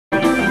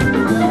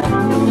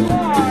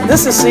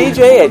This is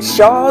CJ at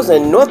Shaw's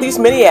in Northeast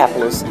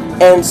Minneapolis,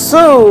 and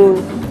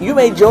soon you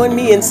may join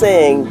me in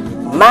saying,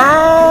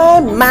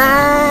 my,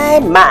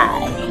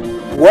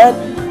 what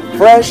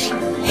fresh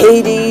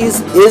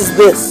Hades is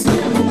this?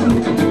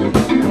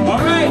 All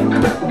right,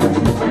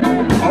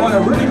 I want a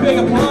really big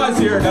applause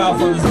here now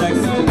for this next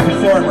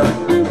performer.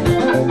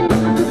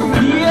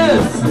 He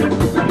is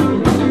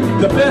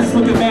the best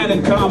looking man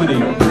in comedy.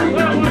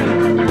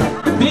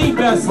 The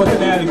best looking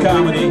man in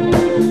comedy.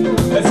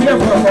 Let's hear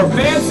for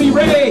Fancy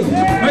Ray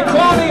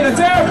McCloney and a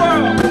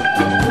terrible.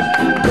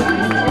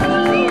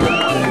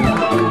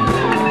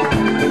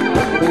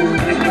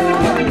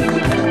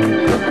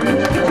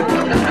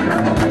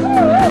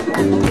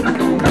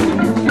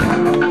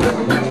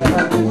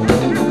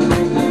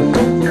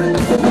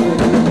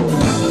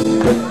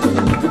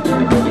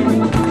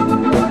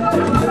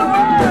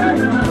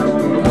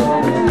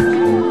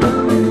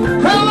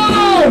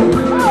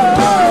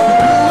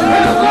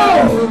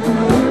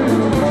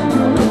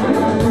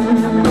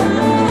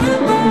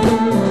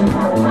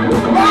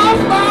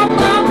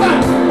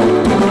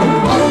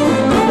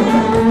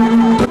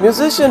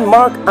 Musician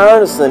Mark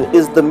Arneson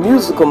is the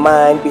musical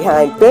mind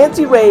behind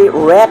Fancy Ray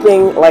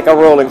rapping like a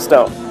Rolling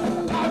Stone.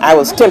 I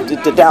was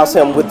tempted to douse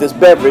him with this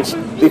beverage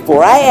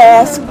before I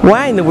asked,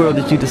 why in the world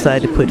did you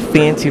decide to put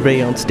Fancy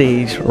Ray on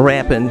stage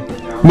rapping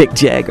Mick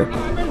Jagger?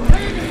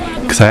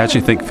 Because I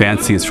actually think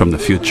Fancy is from the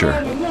future.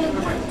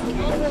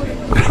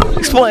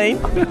 Explain.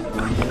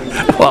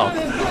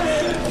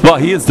 Well,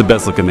 he is the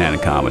best looking man in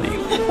comedy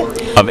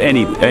of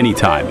any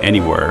time,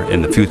 anywhere,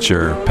 in the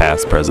future,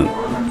 past, present,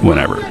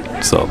 whenever.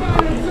 So,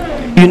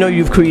 you know,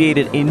 you've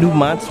created a new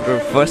monster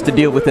for us to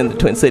deal with in the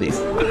Twin Cities.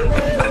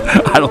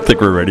 I don't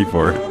think we're ready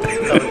for it.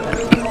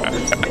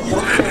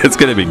 It's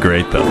going to be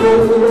great, though.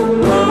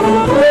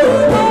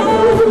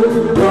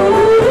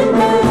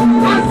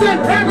 I said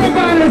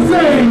everybody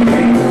sing!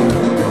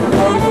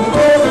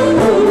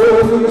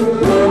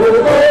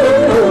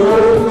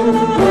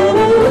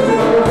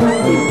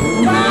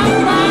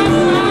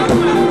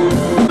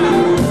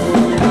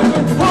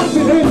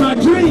 Haunted in my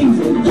dreams,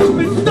 you've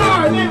been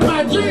starring in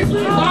my dreams.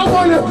 I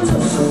want to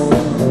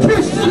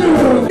kiss you.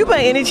 You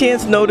by any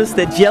chance notice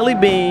that Jelly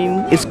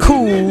Bean is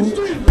cool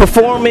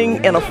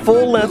performing in a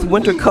full-length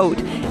winter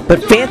coat,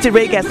 but Fancy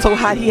Ray got so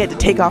hot he had to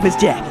take off his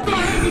jacket?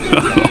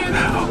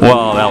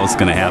 Well, that was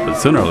going to happen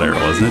sooner or later,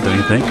 wasn't it? Don't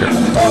you think?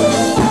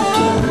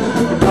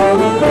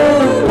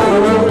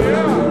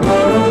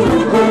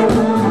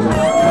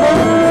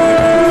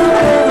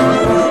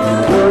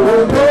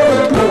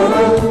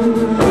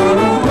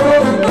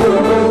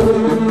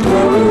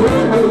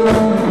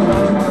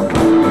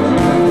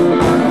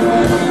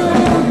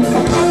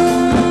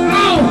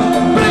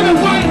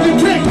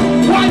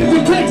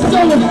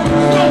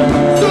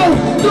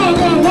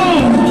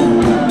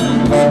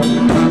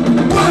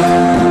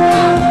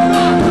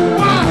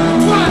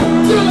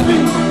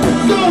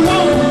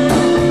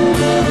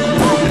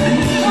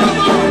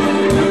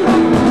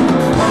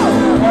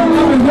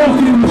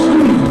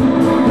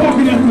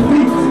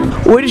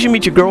 Where did you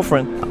meet your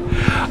girlfriend?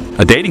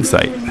 A dating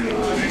site.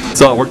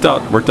 So it worked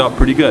out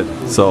pretty good.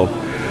 So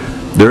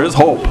there is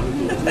hope.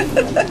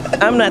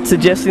 I'm not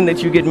suggesting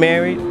that you get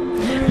married,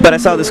 but I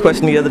saw this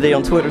question the other day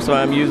on Twitter, so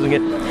I'm using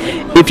it.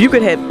 If you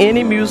could have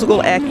any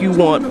musical act you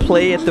want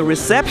play at the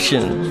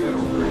reception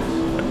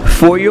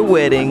for your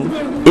wedding,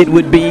 it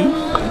would be?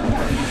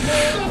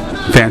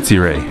 Fancy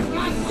Ray.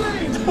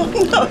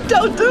 No,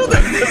 don't do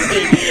this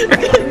to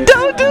me.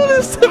 Don't do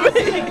this to me.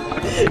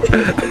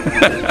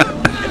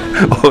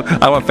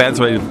 I want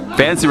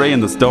Fancy Ray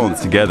and the Stones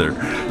together.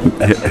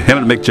 Him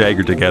and Mick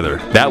Jagger together.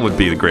 That would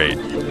be great.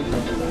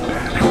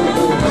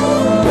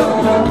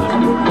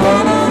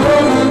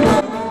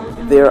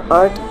 There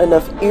aren't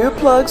enough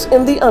earplugs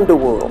in the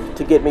underworld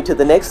to get me to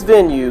the next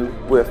venue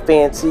where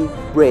Fancy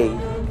Ray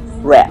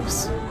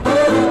raps.